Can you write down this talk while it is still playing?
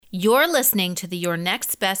You're listening to the Your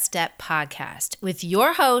Next Best Step podcast with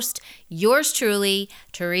your host, yours truly,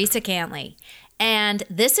 Teresa Cantley. And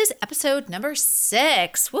this is episode number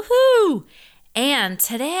 6. Woohoo! And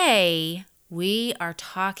today we are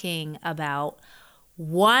talking about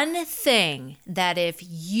one thing that if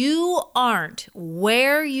you aren't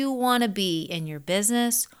where you want to be in your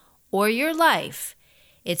business or your life,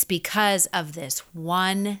 it's because of this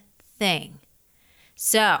one thing.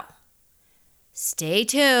 So, stay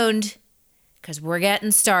tuned because we're getting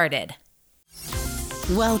started.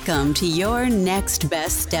 Welcome to Your Next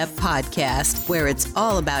Best Step podcast, where it's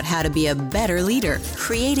all about how to be a better leader,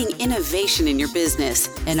 creating innovation in your business,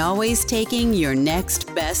 and always taking your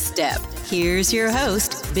next best step. Here's your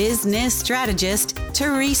host, business strategist,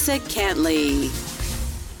 Teresa Cantley.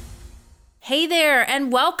 Hey there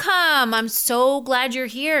and welcome. I'm so glad you're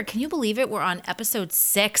here. Can you believe it? We're on episode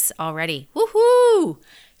 6 already. Woohoo!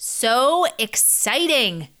 So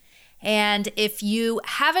exciting. And if you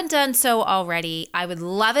haven't done so already, I would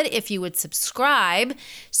love it if you would subscribe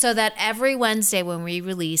so that every Wednesday when we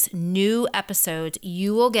release new episodes,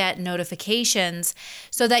 you will get notifications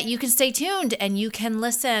so that you can stay tuned and you can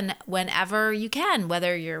listen whenever you can,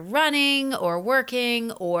 whether you're running or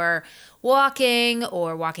working or walking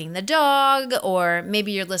the dog, or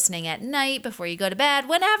maybe you're listening at night before you go to bed,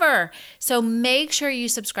 whenever. So make sure you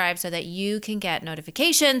subscribe so that you can get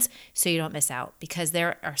notifications so you don't miss out, because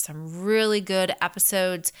there are some really good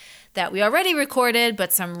episodes that we already recorded,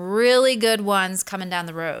 but some really good ones coming down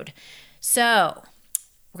the road. So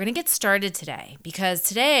we're going to get started today, because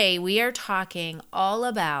today we are talking all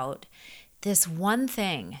about this one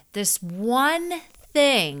thing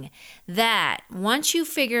that once you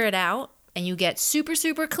figure it out and you get super,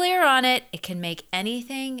 super clear on it, it can make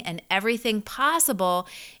anything and everything possible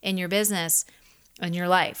in your business and your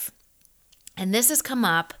life. And this has come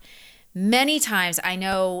up many times, I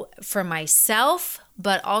know, for myself,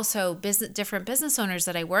 but also different business owners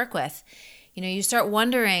that I work with. You know, you start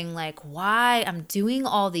wondering like why I'm doing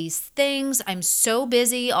all these things. I'm so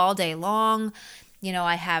busy all day long. You know,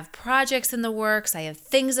 I have projects in the works. I have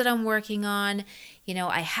things that I'm working on. You know,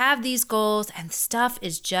 I have these goals and stuff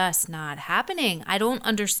is just not happening. I don't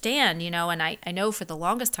understand, and I know for the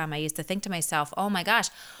longest time I used to think to myself, oh my gosh,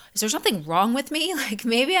 is there something wrong with me? Like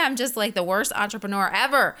maybe I'm just like the worst entrepreneur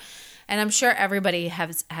ever. And I'm sure everybody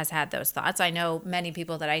has had those thoughts. I know many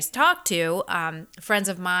people that I talk to, friends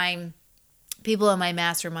of mine, people in my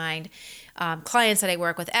mastermind, clients that I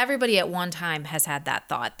work with, everybody at one time has had that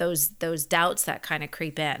thought, those doubts that kind of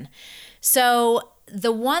creep in. So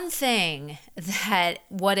the one thing that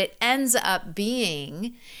what it ends up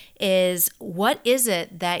being is, what is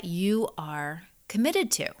it that you are committed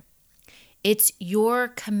to? It's your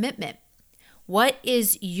commitment. What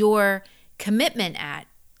is your commitment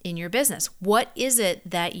in your business? What is it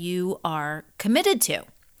that you are committed to?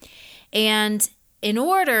 And in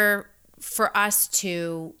order for us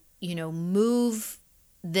to, move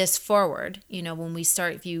this forward, when we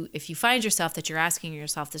start, if you find yourself that you're asking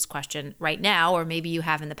yourself this question right now, or maybe you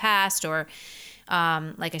have in the past, or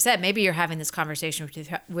like I said, maybe you're having this conversation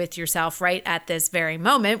with yourself right at this very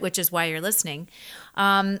moment, which is why you're listening.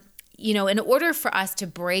 In order for us to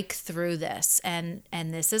break through this, and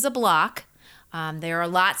this is a block. There are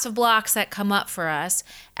lots of blocks that come up for us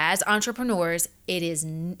as entrepreneurs. It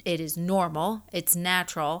is normal. It's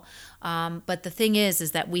natural. But the thing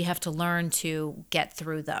is that we have to learn to get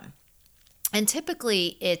through them. And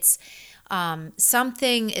typically it's some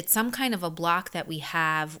kind of a block that we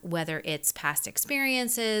have, whether it's past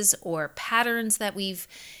experiences or patterns that we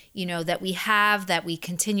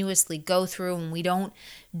continuously go through, and we don't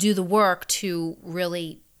do the work to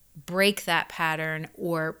really break that pattern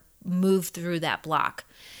or move through that block.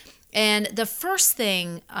 And the first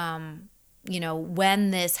thing,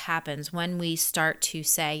 when this happens, when we start to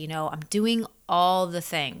say, I'm doing all the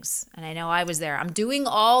things, and I know I was there, I'm doing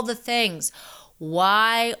all the things.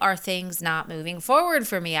 Why are things not moving forward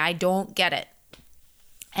for me? I don't get it.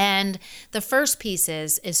 And the first piece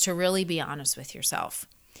is to really be honest with yourself,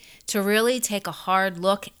 to really take a hard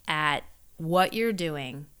look at what you're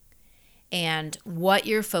doing and what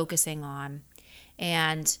you're focusing on,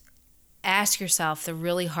 and ask yourself the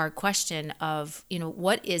really hard question of,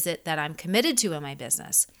 what is it that I'm committed to in my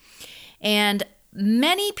business? And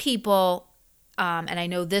many people, and I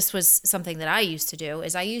know this was something that I used to do,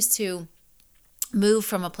 is I used to move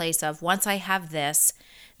from a place of, once I have this,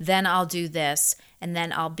 then I'll do this, and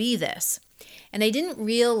then I'll be this. And I didn't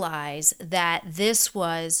realize that this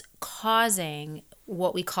was causing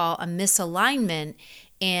what we call a misalignment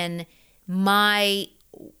in my,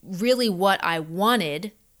 really what I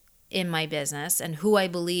wanted in my business and who I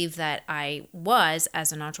believe that I was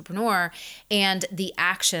as an entrepreneur and the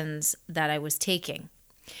actions that I was taking.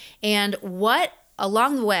 And what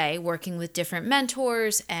along the way, working with different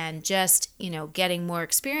mentors and just, getting more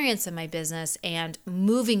experience in my business and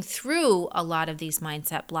moving through a lot of these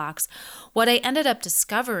mindset blocks, what I ended up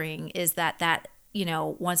discovering is that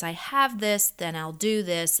once I have this, then I'll do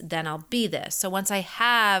this, then I'll be this. So once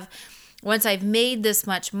I've made this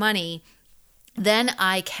much money, then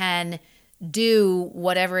I can do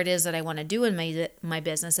whatever it is that I want to do in my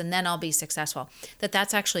business, and then I'll be successful.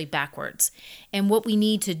 That's actually backwards. And what we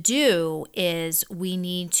need to do is we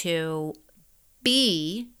need to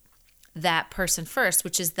be that person first,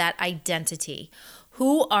 which is that identity.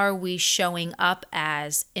 Who are we showing up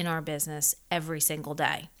as in our business every single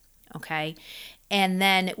day? Okay. And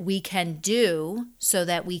then we can do so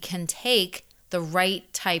that we can take the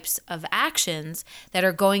right types of actions that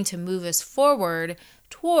are going to move us forward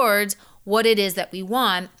towards what it is that we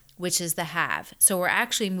want, which is the have. So we're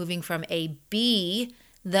actually moving from a be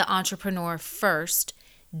the entrepreneur first,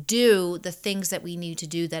 do the things that we need to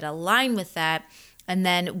do that align with that, and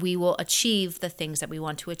then we will achieve the things that we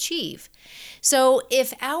want to achieve. So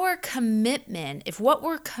if what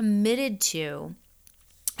we're committed to,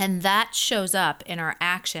 and that shows up in our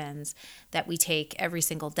actions that we take every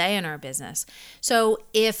single day in our business. So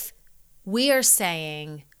if we are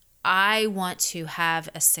saying, I want to have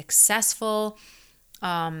a successful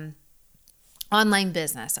online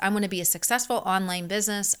business. I want to be a successful online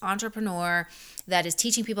business entrepreneur that is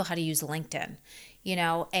teaching people how to use LinkedIn,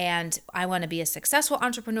 and I want to be a successful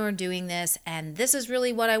entrepreneur doing this, and this is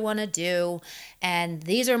really what I want to do, and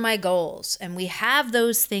these are my goals. And we have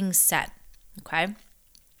those things set, okay?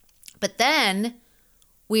 But then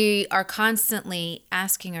we are constantly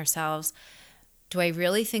asking ourselves, do I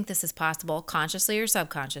really think this is possible, consciously or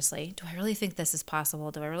subconsciously? Do I really think this is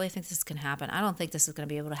possible? Do I really think this can happen? I don't think this is going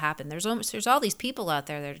to be able to happen. There's all these people out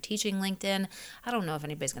there that are teaching LinkedIn. I don't know if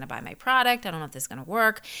anybody's going to buy my product. I don't know if this is going to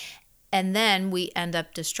work. And then we end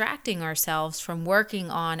up distracting ourselves from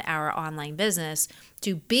working on our online business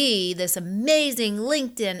to be this amazing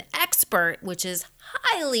LinkedIn expert, which is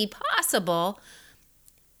highly possible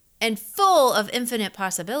and full of infinite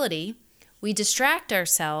possibility. We distract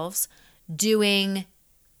ourselves doing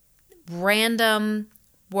random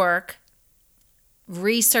work,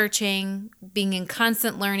 researching, being in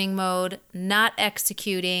constant learning mode, not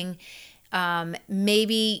executing,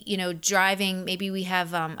 maybe, driving. Maybe we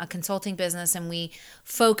have a consulting business and we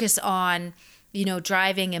focus on,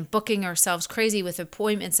 driving and booking ourselves crazy with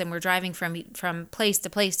appointments, and we're driving from place to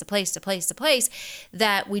place to place to place to place,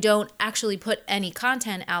 that we don't actually put any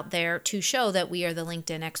content out there to show that we are the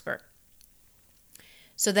LinkedIn expert.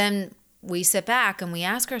 So then we sit back and we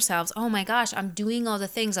ask ourselves, oh my gosh, I'm doing all the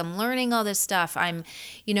things. I'm learning all this stuff. I'm,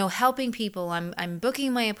 helping people. I'm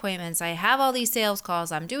booking my appointments. I have all these sales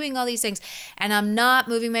calls. I'm doing all these things, and I'm not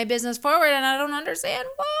moving my business forward, and I don't understand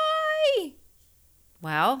why.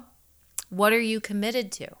 Well, what are you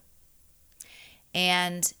committed to?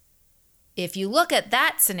 And if you look at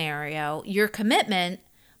that scenario, your commitment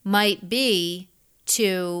might be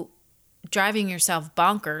to driving yourself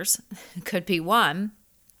bonkers. Could be one.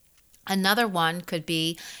 Another one could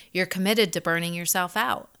be you're committed to burning yourself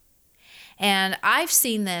out. And I've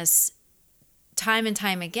seen this time and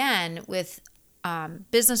time again with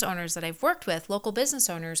business owners that I've worked with, local business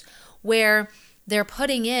owners, where they're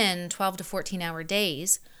putting in 12 to 14-hour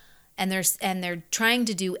days, and they're trying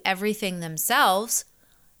to do everything themselves.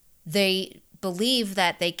 They believe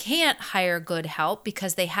that they can't hire good help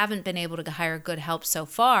because they haven't been able to hire good help so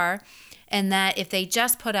far, and that if they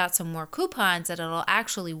just put out some more coupons, that it'll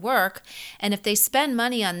actually work. And if they spend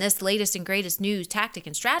money on this latest and greatest new tactic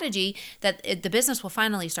and strategy, that the business will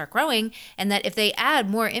finally start growing. And that if they add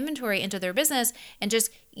more inventory into their business and just,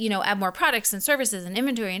 add more products and services and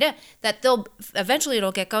inventory, and that eventually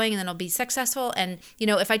it'll get going and then it'll be successful. And,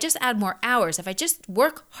 if I just add more hours, if I just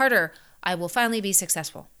work harder, I will finally be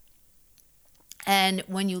successful. And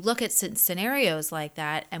when you look at scenarios like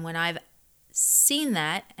that, and when I've seen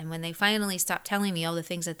that, and when they finally stop telling me all the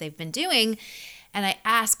things that they've been doing, and I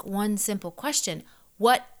ask one simple question,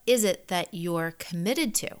 what is it that you're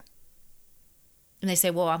committed to? And they say,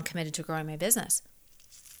 well, I'm committed to growing my business.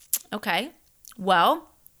 Okay, well,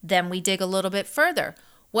 then we dig a little bit further.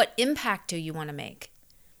 What impact do you want to make?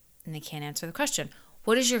 And they can't answer the question.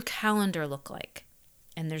 What does your calendar look like?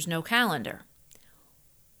 And there's no calendar.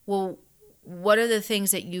 Well, what are the things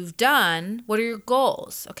that you've done? What are your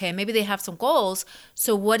goals? Okay, maybe they have some goals.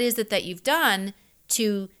 So what is it that you've done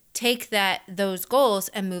to take those goals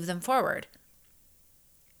and move them forward?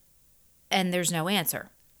 And there's no answer.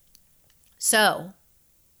 So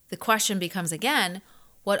the question becomes again,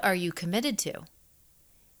 what are you committed to?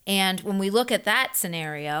 And when we look at that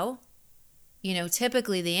scenario,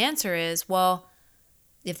 typically the answer is, well,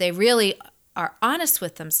 if they really are honest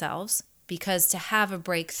with themselves, because to have a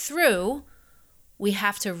breakthrough, we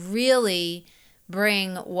have to really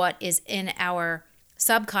bring what is in our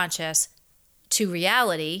subconscious to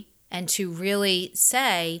reality and to really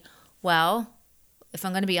say, well, if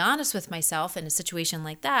I'm going to be honest with myself in a situation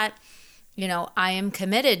like that, I am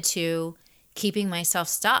committed to keeping myself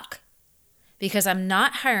stuck because I'm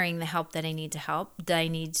not hiring the help that I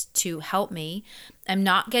need to help me. I'm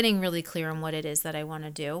not getting really clear on what it is that I want to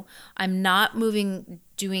do. I'm not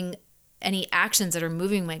doing any actions that are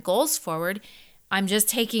moving my goals forward. I'm just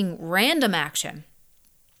taking random action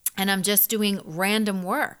and I'm just doing random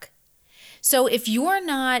work. So if you're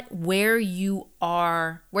not where you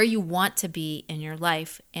want to be in your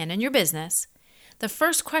life and in your business, the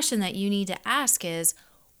first question that you need to ask is,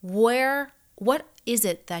 what is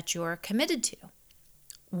it that you're committed to?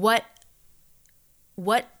 What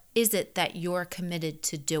is it that you're committed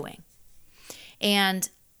to doing? And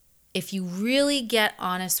if you really get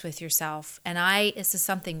honest with yourself, and this is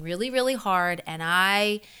something really, really hard, and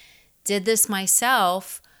I did this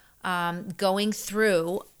myself, going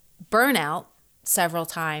through burnout several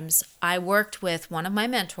times. I worked with one of my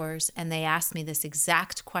mentors, and they asked me this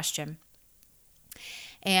exact question.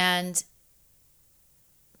 And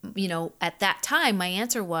at that time, my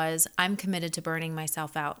answer was, I'm committed to burning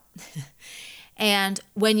myself out. And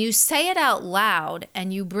when you say it out loud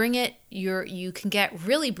and you bring it, you can get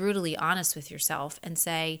really brutally honest with yourself and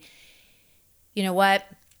say, you know what?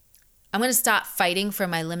 I'm going to stop fighting for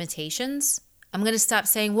my limitations. I'm going to stop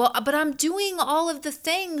saying, well, but I'm doing all of the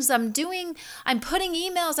things. I'm putting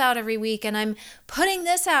emails out every week, and I'm putting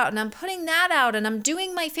this out, and I'm putting that out, and I'm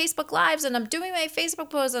doing my Facebook Lives, and I'm doing my Facebook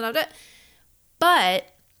posts, but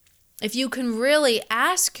if you can really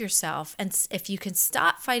ask yourself, and if you can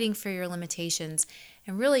stop fighting for your limitations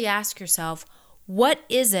and really ask yourself, what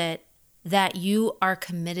is it that you are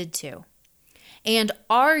committed to? And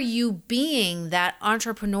are you being that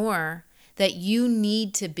entrepreneur that you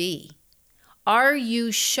need to be? Are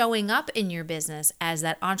you showing up in your business as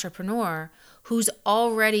that entrepreneur who's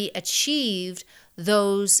already achieved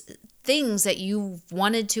those things that you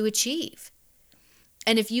wanted to achieve?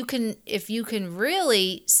 And if you can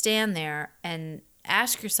really stand there and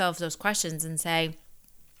ask yourself those questions and say,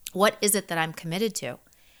 what is it that I'm committed to?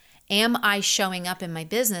 Am I showing up in my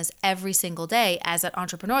business every single day as an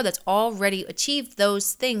entrepreneur that's already achieved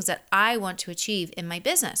those things that I want to achieve in my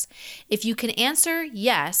business? If you can answer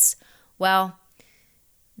yes, well,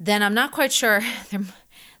 then I'm not quite sure. Then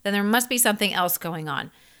there must be something else going on.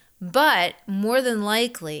 But more than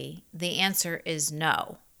likely, the answer is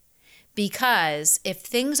no. Because if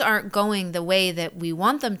things aren't going the way that we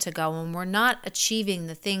want them to go and we're not achieving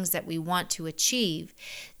the things that we want to achieve,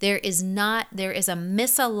 there is a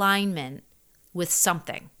misalignment with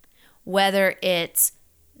something. Whether it's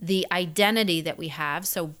the identity that we have,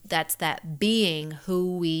 so that's that being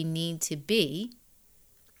who we need to be,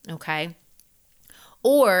 okay?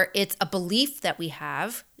 Or it's a belief that we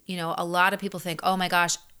have. A lot of people think, oh my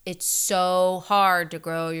gosh, it's so hard to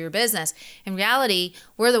grow your business. In reality,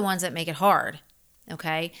 we're the ones that make it hard.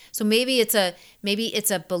 Okay? So maybe it's a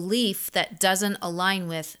belief that doesn't align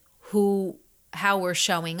with how we're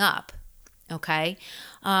showing up. Okay?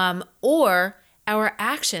 Or our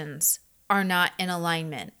actions are not in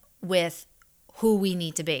alignment with who we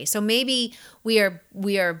need to be. So maybe we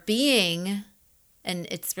are being, and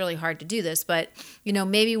it's really hard to do this, but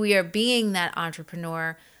maybe we are being that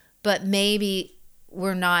entrepreneur, but maybe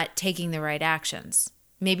we're not taking the right actions.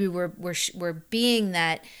 Maybe we're being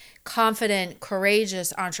that confident,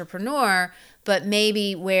 courageous entrepreneur, but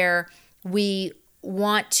maybe where we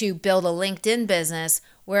want to build a LinkedIn business,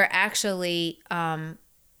 we're actually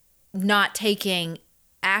not taking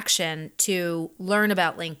action to learn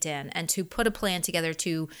about LinkedIn and to put a plan together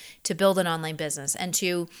to build an online business and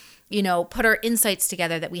to put our insights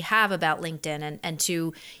together that we have about LinkedIn and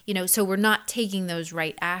to so we're not taking those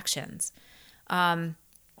right actions.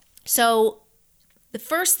 So the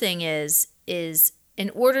first thing is in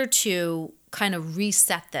order to kind of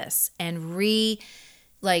reset this and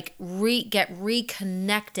get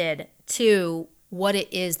reconnected to what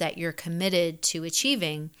it is that you're committed to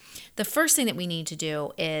achieving, the first thing that we need to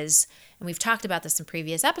do is, and we've talked about this in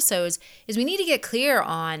previous episodes, is we need to get clear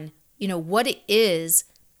on, what it is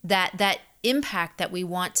that impact that we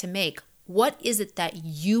want to make. What is it that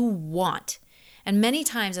you want? And many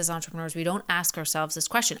times as entrepreneurs, we don't ask ourselves this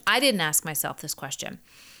question. I didn't ask myself this question.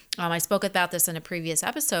 I spoke about this in a previous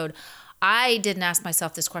episode. I didn't ask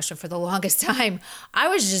myself this question for the longest time. I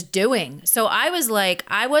was just doing. So I was like,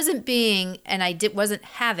 I wasn't being, and wasn't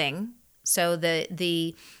having. So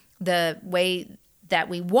the way that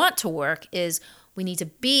we want to work is we need to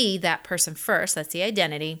be that person first. That's the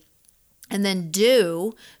identity. And then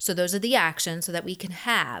do. So those are the actions so that we can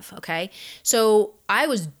have. Okay. So I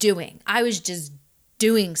was doing. I was just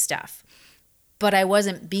doing stuff. But I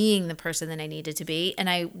wasn't being the person that I needed to be. And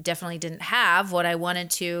I definitely didn't have what I wanted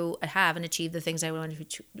to have and achieve the things I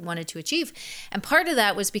wanted to achieve. And part of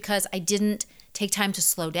that was because I didn't take time to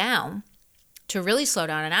slow down, to really slow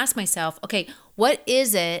down and ask myself, okay, what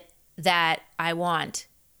is it that I want?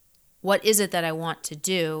 What is it that I want to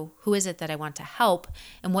do? Who is it that I want to help?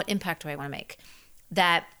 And what impact do I want to make?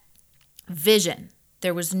 That vision.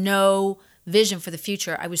 There was no vision for the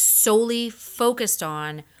future. I was solely focused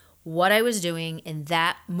on what I was doing in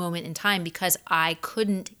that moment in time because I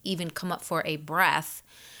couldn't even come up for a breath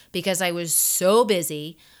because I was so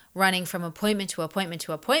busy running from appointment to appointment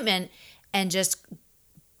to appointment and just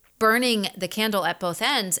burning the candle at both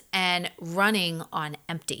ends and running on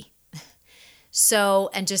empty. So,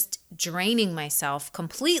 and just draining myself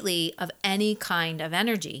completely of any kind of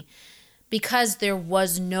energy because there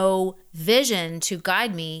was no vision to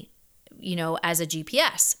guide me, as a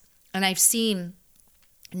GPS. And I've seen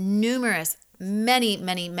numerous, many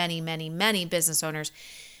business owners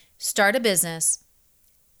start a business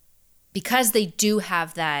because they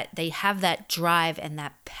have that drive and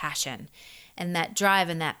that passion. And that drive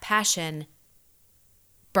and that passion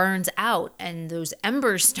burns out and those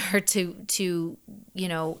embers start to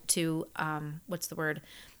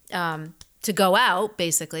go out,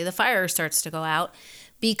 basically. The fire starts to go out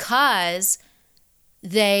because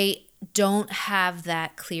they don't have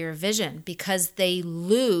that clear vision, because they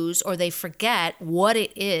lose or they forget what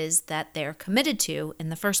it is that they're committed to in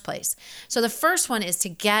the first place. So the first one is to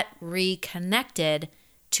get reconnected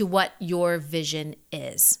to what your vision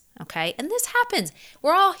is, okay? And this happens.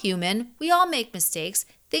 We're all human. We all make mistakes.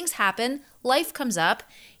 Things happen. Life comes up.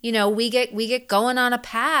 We get going on a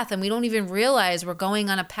path and we don't even realize we're going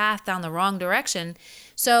on a path down the wrong direction.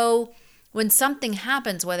 So when something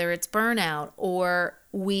happens, whether it's burnout or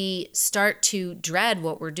we start to dread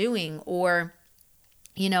what we're doing, or,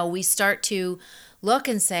 we start to look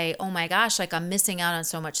and say, oh my gosh, like I'm missing out on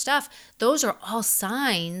so much stuff. Those are all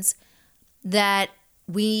signs that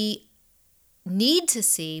we need to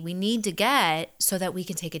see, we need to get so that we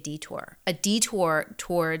can take a detour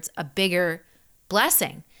towards a bigger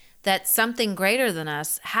blessing that something greater than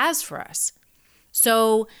us has for us.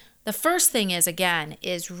 So the first thing is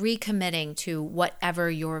recommitting to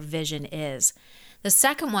whatever your vision is. The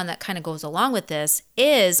second one that kind of goes along with this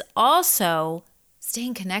is also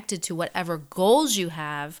staying connected to whatever goals you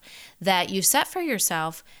have that you set for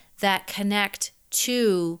yourself that connect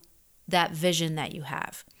to that vision that you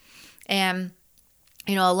have. And,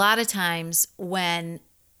 a lot of times when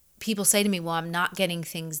people say to me, well, I'm not getting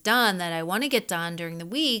things done that I want to get done during the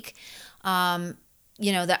week,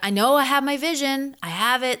 that I know I have my vision, I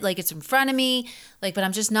have it, like it's in front of me, but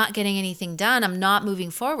I'm just not getting anything done. I'm not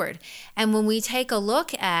moving forward. And when we take a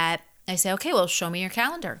look at, I say, okay, well, show me your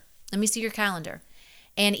calendar. Let me see your calendar.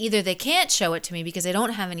 And either they can't show it to me because they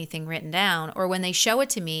don't have anything written down, or when they show it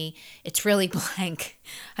to me, it's really blank.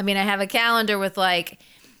 I mean, I have a calendar with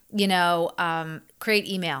create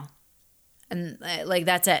email and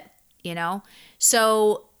that's it,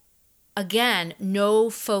 So again, no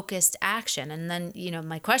focused action. And then,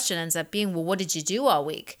 my question ends up being, well, what did you do all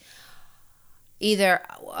week? Either,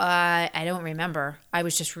 I don't remember. I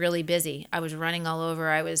was just really busy. I was running all over.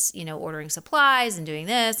 I was, ordering supplies and doing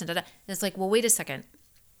this and da-da. And it's like, well, wait a second.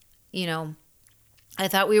 I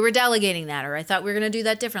thought we were delegating that, or I thought we were going to do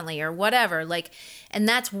that differently, or whatever. And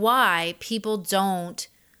that's why people don't,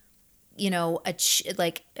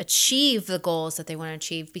 achieve the goals that they want to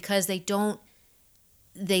achieve, because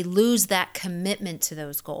they lose that commitment to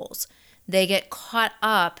those goals. They get caught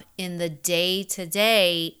up in the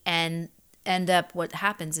day-to-day and what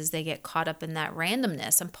happens is they get caught up in that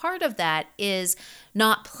randomness. And part of that is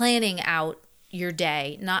not planning out your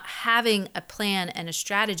day, not having a plan and a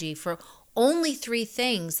strategy for only three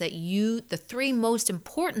things the three most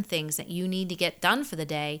important things that you need to get done for the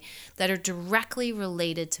day that are directly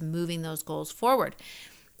related to moving those goals forward.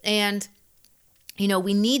 And,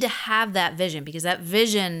 we need to have that vision, because that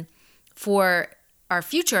vision for our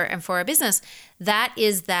future and for our business, that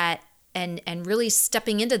is that, and really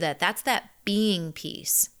stepping into that's that being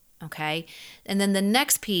piece. Okay. And then the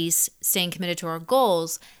next piece, staying committed to our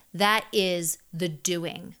goals, that is the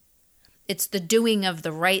doing. It's the doing of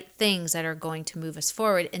the right things that are going to move us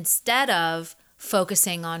forward instead of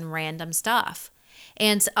focusing on random stuff.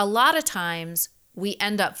 And a lot of times we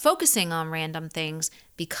end up focusing on random things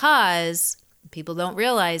because people don't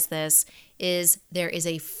realize this, is there is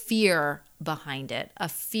a fear behind it, a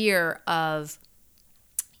fear of,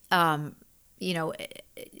 a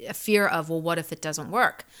fear of, well, what if it doesn't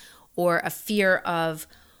work? Or a fear of,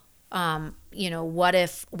 what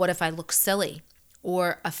if I look silly?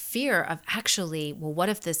 Or a fear of actually, well, what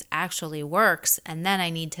if this actually works? And then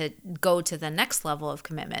I need to go to the next level of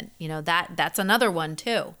commitment. That's another one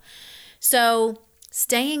too. So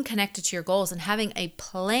staying connected to your goals and having a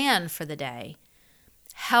plan for the day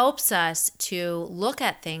helps us to look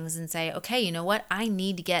at things and say, okay, you know what? I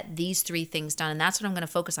need to get these 3 things done. And that's what I'm going to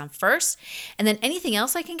focus on first. And then anything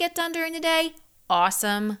else I can get done during the day,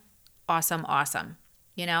 awesome. And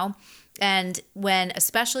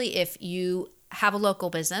especially if you have a local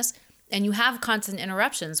business and you have constant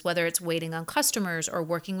interruptions, whether it's waiting on customers or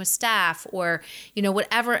working with staff or,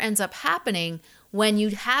 whatever ends up happening, when you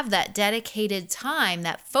have that dedicated time,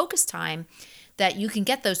 that focus time, that you can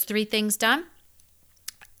get those 3 things done,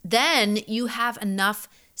 then you have enough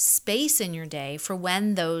space in your day for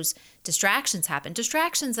when those distractions happen.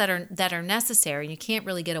 Distractions that are necessary, and you can't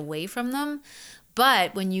really get away from them.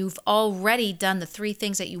 But when you've already done the 3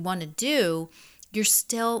 things that you want to do, you're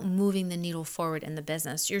still moving the needle forward in the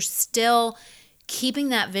business. You're still keeping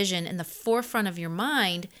that vision in the forefront of your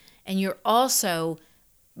mind, and you're also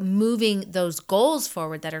moving those goals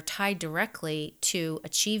forward that are tied directly to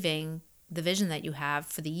achieving the vision that you have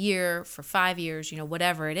for the year, for 5 years,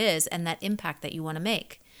 whatever it is, and that impact that you want to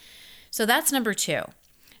make. So that's number 2.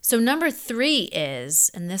 So number 3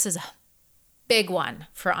 is, and this is a big one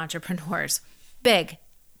for entrepreneurs, big,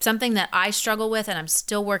 something that I struggle with and I'm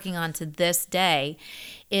still working on to this day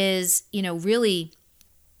is, really,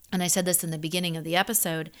 and I said this in the beginning of the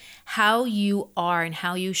episode, how you are and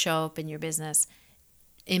how you show up in your business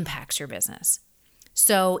impacts your business.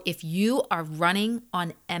 So if you are running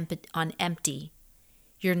on empty,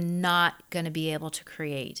 you're not going to be able to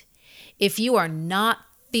create. If you are not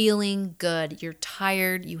feeling good, you're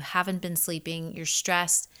tired, you haven't been sleeping, you're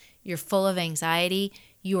stressed, you're full of anxiety,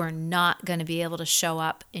 you are not going to be able to show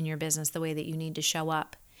up in your business the way that you need to show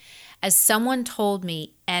up. As someone told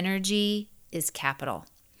me, energy is capital.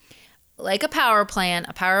 Like a power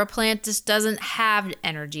plant just doesn't have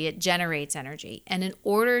energy, it generates energy. And in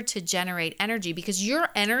order to generate energy, because your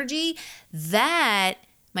energy, that,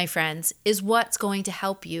 my friends, is what's going to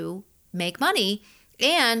help you make money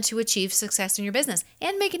and to achieve success in your business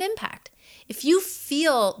and make an impact. If you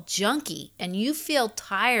feel junky and you feel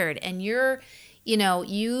tired and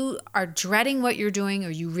you are dreading what you're doing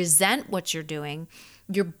or you resent what you're doing,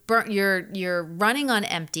 you're running on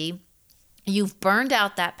empty, you've burned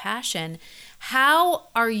out that passion, how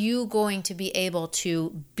are you going to be able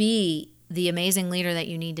to be the amazing leader that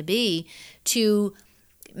you need to be to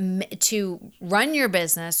run your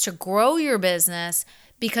business, to grow your business?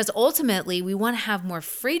 Because ultimately we want to have more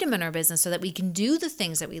freedom in our business so that we can do the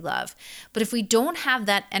things that we love. But if we don't have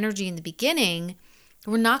that energy in the beginning,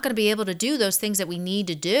 we're not going to be able to do those things that we need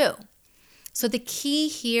to do. So the key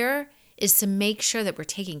here is to make sure that we're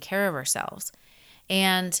taking care of ourselves.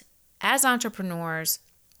 And as entrepreneurs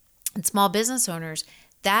and small business owners,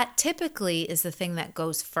 that typically is the thing that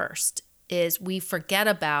goes first, is we forget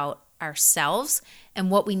about ourselves and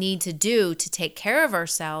what we need to do to take care of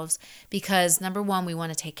ourselves, because number one, we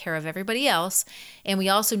want to take care of everybody else. And we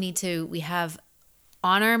also we have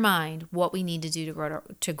on our mind what we need to do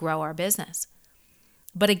to grow our business.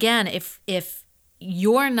 But again, if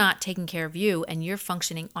you're not taking care of you and you're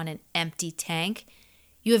functioning on an empty tank,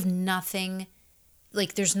 you have nothing,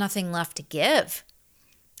 there's nothing left to give.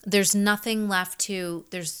 There's nothing left to,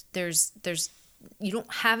 you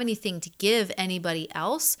don't have anything to give anybody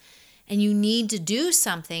else, and you need to do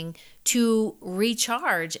something to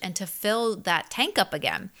recharge and to fill that tank up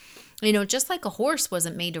again. Just like a horse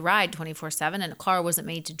wasn't made to ride 24/7 and a car wasn't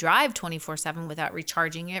made to drive 24/7 without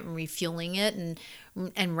recharging it and refueling it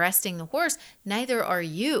and resting the horse, neither are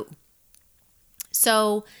you.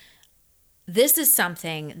 So this is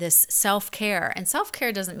something, this self-care, and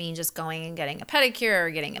self-care doesn't mean just going and getting a pedicure or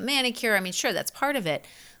getting a manicure. I mean, sure, that's part of it,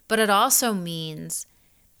 but it also means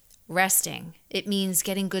resting. It means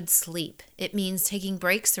getting good sleep. It means taking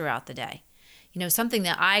breaks throughout the day. Something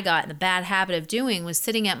that I got in the bad habit of doing was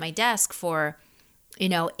sitting at my desk for,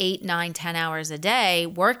 8, 9, 10 hours a day,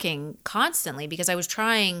 working constantly, because I was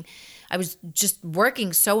just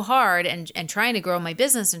working so hard and trying to grow my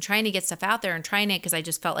business and trying to get stuff out there and because I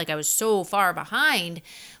just felt like I was so far behind.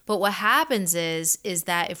 But what happens is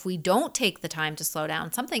that if we don't take the time to slow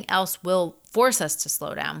down, something else will force us to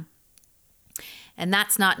slow down. And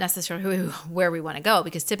that's not necessarily where we want to go,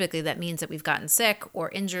 because typically that means that we've gotten sick or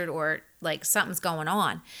injured or like something's going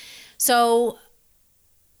on. So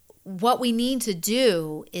what we need to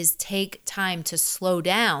do is take time to slow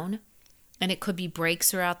down. And it could be breaks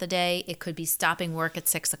throughout the day. It could be stopping work at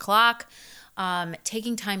 6 o'clock,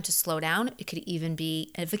 taking time to slow down. It could even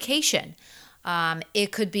be a vacation.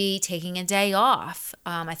 It could be taking a day off.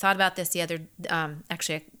 I thought about this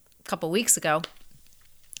actually a couple weeks ago.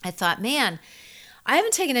 I thought, man, I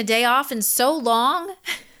haven't taken a day off in so long.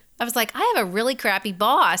 I was like, I have a really crappy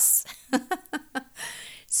boss.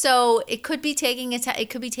 So it could be taking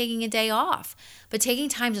a day off, but taking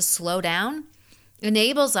time to slow down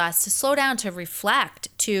enables us to slow down, to reflect,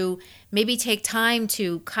 to maybe take time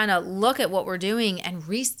to kind of look at what we're doing and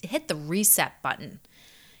hit the reset button.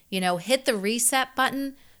 Hit the reset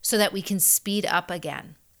button so that we can speed up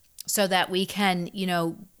again, so that we can,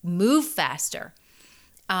 move faster.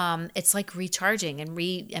 It's like recharging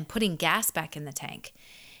and putting gas back in the tank.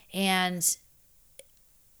 And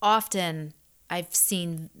often I've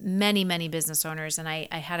seen many, many business owners, and I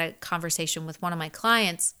had a conversation with one of my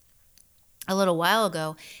clients a little while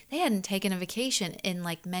ago. They hadn't taken a vacation in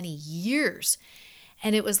like many years.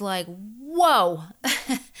 And it was like, whoa,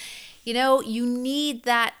 you need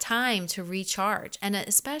that time to recharge. And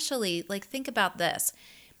especially, like, think about this.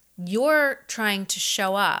 You're trying to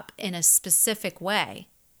show up in a specific way.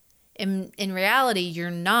 In reality, you're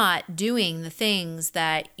not doing the things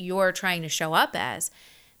that you're trying to show up as.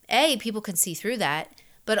 A, people can see through that.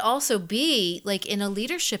 But also B, like in a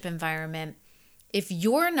leadership environment, if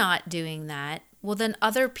you're not doing that, well, then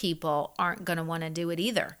other people aren't going to want to do it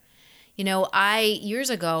either. Years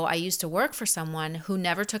ago, I used to work for someone who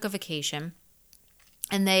never took a vacation,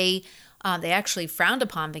 and they actually frowned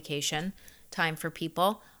upon vacation time for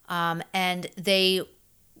people, and they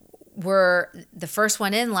were the first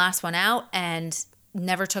one in, last one out, and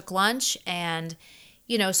never took lunch. And,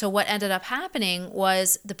 so what ended up happening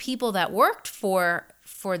was the people that worked for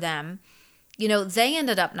them, they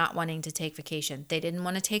ended up not wanting to take vacation. They didn't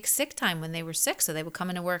want to take sick time when they were sick, so they would come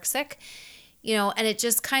into work sick, and it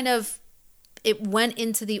just kind of, it went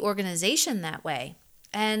into the organization that way.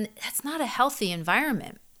 And that's not a healthy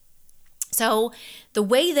environment. So the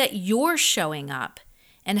way that you're showing up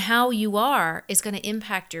and how you are is going to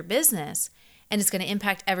impact your business, and it's going to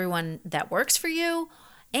impact everyone that works for you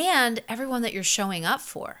and everyone that you're showing up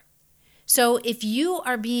for. So if you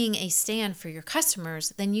are being a stand for your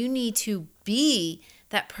customers, then you need to be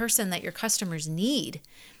that person that your customers need.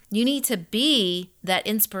 You need to be that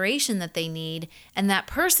inspiration that they need and that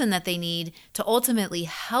person that they need to ultimately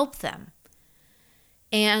help them.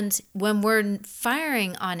 And when we're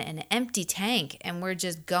firing on an empty tank and we're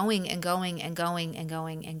just going and going and going and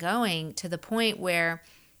going and going to the point where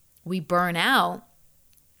we burn out,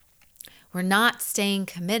 we're not staying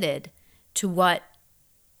committed to what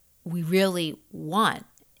we really want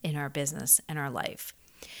in our business and our life.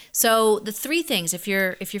 So the three things, if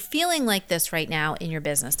you're feeling like this right now in your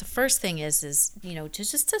business, the first thing is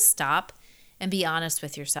to stop and be honest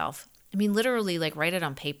with yourself. I mean, literally, like, write it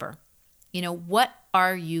on paper. What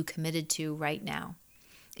are you committed to right now?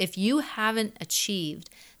 If you haven't achieved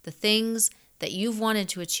the things that you've wanted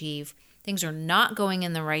to achieve, things are not going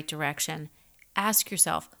in the right direction, ask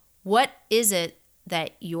yourself, what is it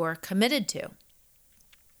that you're committed to?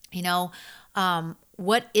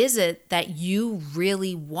 What is it that you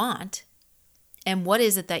really want, and what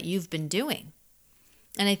is it that you've been doing?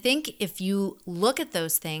 And I think if you look at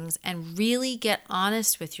those things and really get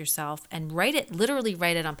honest with yourself and literally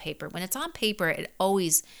write it on paper. When it's on paper, it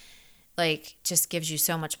always just gives you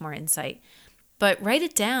so much more insight. But write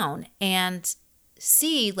it down and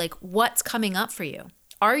see what's coming up for you.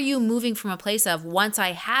 Are you moving from a place of, once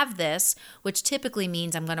I have this, which typically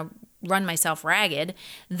means I'm going to run myself ragged,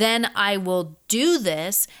 then I will do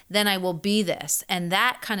this, then I will be this. And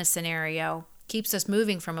that kind of scenario keeps us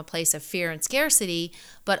moving from a place of fear and scarcity,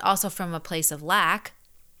 but also from a place of lack,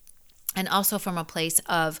 and also from a place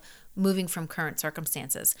of moving from current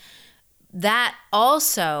circumstances. That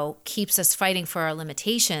also keeps us fighting for our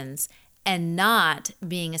limitations and not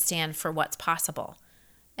being a stand for what's possible.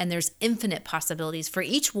 And there's infinite possibilities for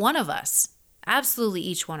each one of us, absolutely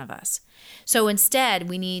each one of us. So instead,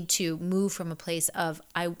 we need to move from a place of,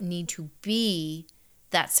 I need to be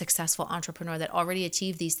that successful entrepreneur that already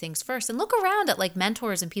achieved these things first. And look around at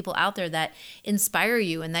mentors and people out there that inspire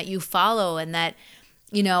you and that you follow, and that,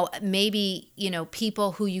 maybe,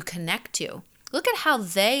 people who you connect to. Look at how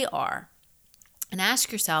they are and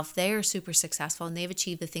ask yourself, they are super successful and they've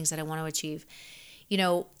achieved the things that I want to achieve.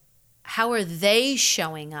 How are they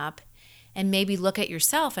showing up? And maybe look at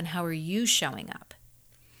yourself and how are you showing up?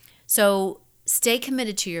 So stay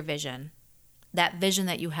committed to your vision, that vision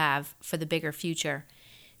that you have for the bigger future.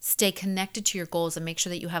 Stay connected to your goals and make sure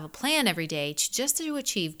that you have a plan every day to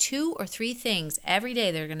achieve 2 or 3 things every day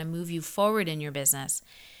that are going to move you forward in your business.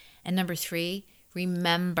 And number 3,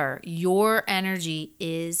 remember, your energy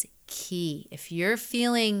is key. If you're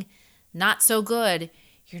feeling not so good,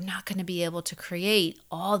 you're not going to be able to create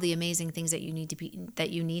all the amazing things that you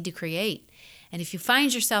need to create. And if you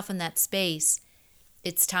find yourself in that space,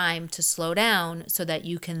 it's time to slow down so that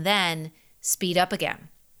you can then speed up again.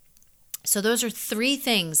 So those are 3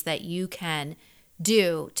 things that you can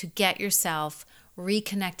do to get yourself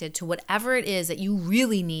reconnected to whatever it is that you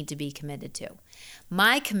really need to be committed to.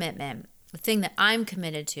 My commitment, the thing that I'm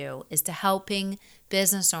committed to, is to helping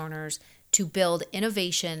business owners to build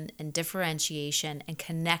innovation and differentiation and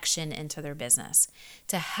connection into their business,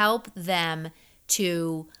 to help them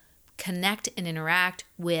to connect and interact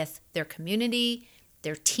with their community,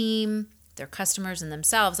 their team, their customers, and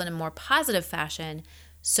themselves in a more positive fashion,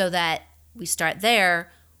 so that we start there,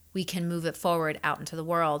 we can move it forward out into the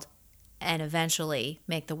world and eventually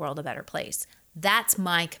make the world a better place. That's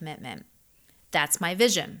my commitment. That's my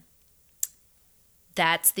vision.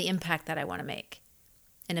 That's the impact that I want to make.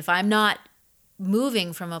 And if I'm not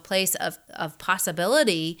moving from a place of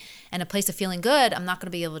possibility and a place of feeling good, I'm not going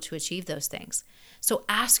to be able to achieve those things. So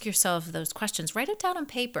ask yourself those questions. Write it down on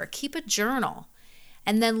paper. Keep a journal.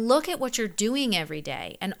 And then look at what you're doing every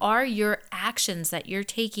day. And are your actions that you're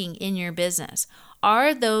taking in your business,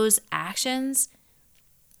 are those actions,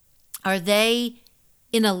 are they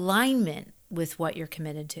in alignment with what you're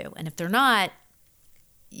committed to? And if they're not,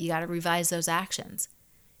 you got to revise those actions,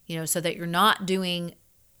 so that you're not doing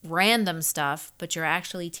random stuff, but you're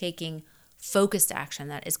actually taking focused action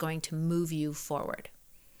that is going to move you forward.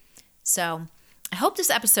 So I hope this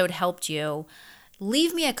episode helped you.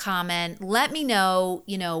 Leave me a comment. Let me know,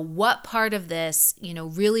 what part of this,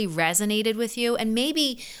 really resonated with you, and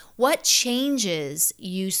maybe what changes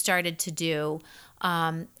you started to do,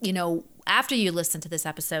 after you listen to this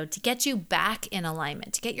episode, to get you back in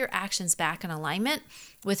alignment, to get your actions back in alignment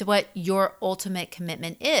with what your ultimate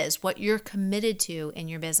commitment is, what you're committed to in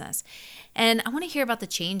your business. And I want to hear about the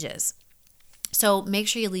changes. So make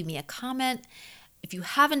sure you leave me a comment. If you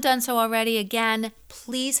haven't done so already, again,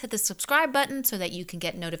 please hit the subscribe button so that you can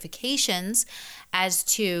get notifications as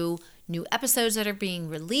to new episodes that are being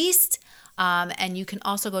released. And you can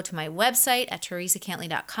also go to my website at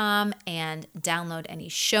teresacantley.com and download any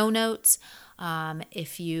show notes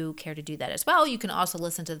if you care to do that as well. You can also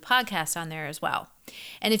listen to the podcast on there as well.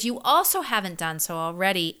 And if you also haven't done so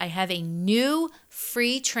already, I have a new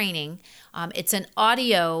free training. It's an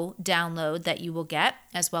audio download that you will get,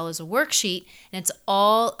 as well as a worksheet, and it's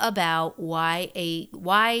all about why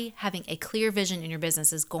having a clear vision in your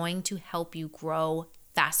business is going to help you grow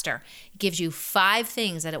faster. It gives you 5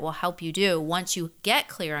 things that it will help you do once you get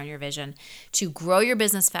clear on your vision to grow your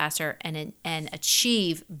business faster and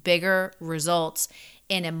achieve bigger results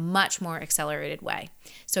in a much more accelerated way.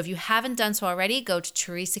 So if you haven't done so already, go to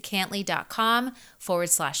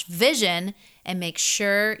teresacantley.com/vision and make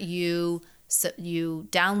sure you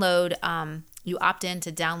download, you opt in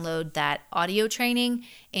to download that audio training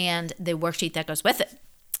and the worksheet that goes with it.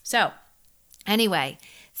 So anyway,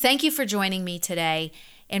 thank you for joining me today.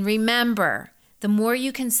 And remember, the more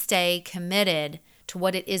you can stay committed to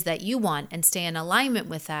what it is that you want and stay in alignment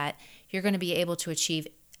with that, you're going to be able to achieve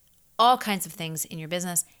all kinds of things in your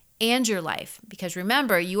business and your life. Because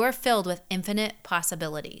remember, you are filled with infinite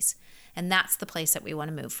possibilities. And that's the place that we want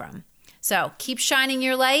to move from. So keep shining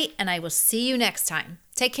your light, and I will see you next time.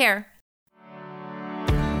 Take care.